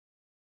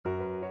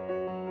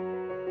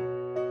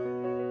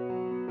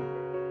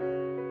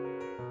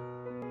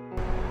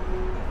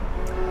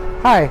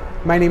Hi,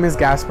 my name is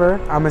Gasper.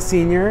 I'm a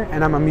senior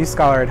and I'm a Muse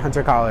Scholar at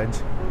Hunter College.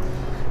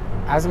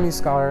 As a Muse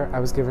Scholar, I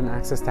was given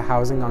access to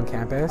housing on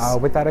campus.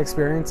 With that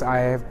experience, I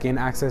have gained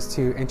access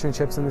to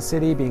internships in the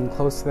city, being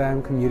close to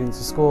them, commuting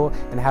to school,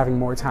 and having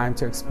more time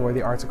to explore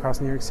the arts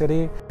across New York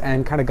City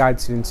and kind of guide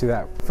students through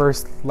that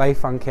first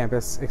life on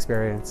campus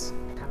experience.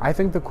 I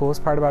think the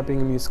coolest part about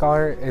being a Muse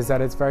Scholar is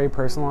that it's very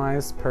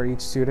personalized per each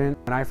student.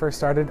 When I first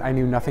started, I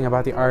knew nothing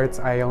about the arts.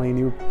 I only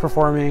knew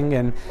performing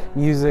and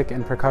music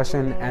and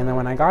percussion. And then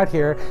when I got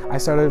here, I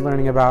started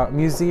learning about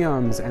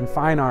museums and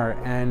fine art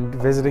and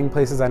visiting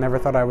places I never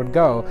thought I would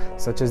go,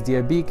 such as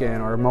Dia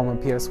Beacon or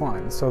MoMA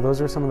PS1. So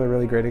those are some of the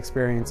really great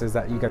experiences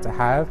that you get to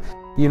have.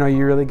 You know,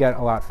 you really get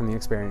a lot from the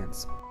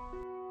experience.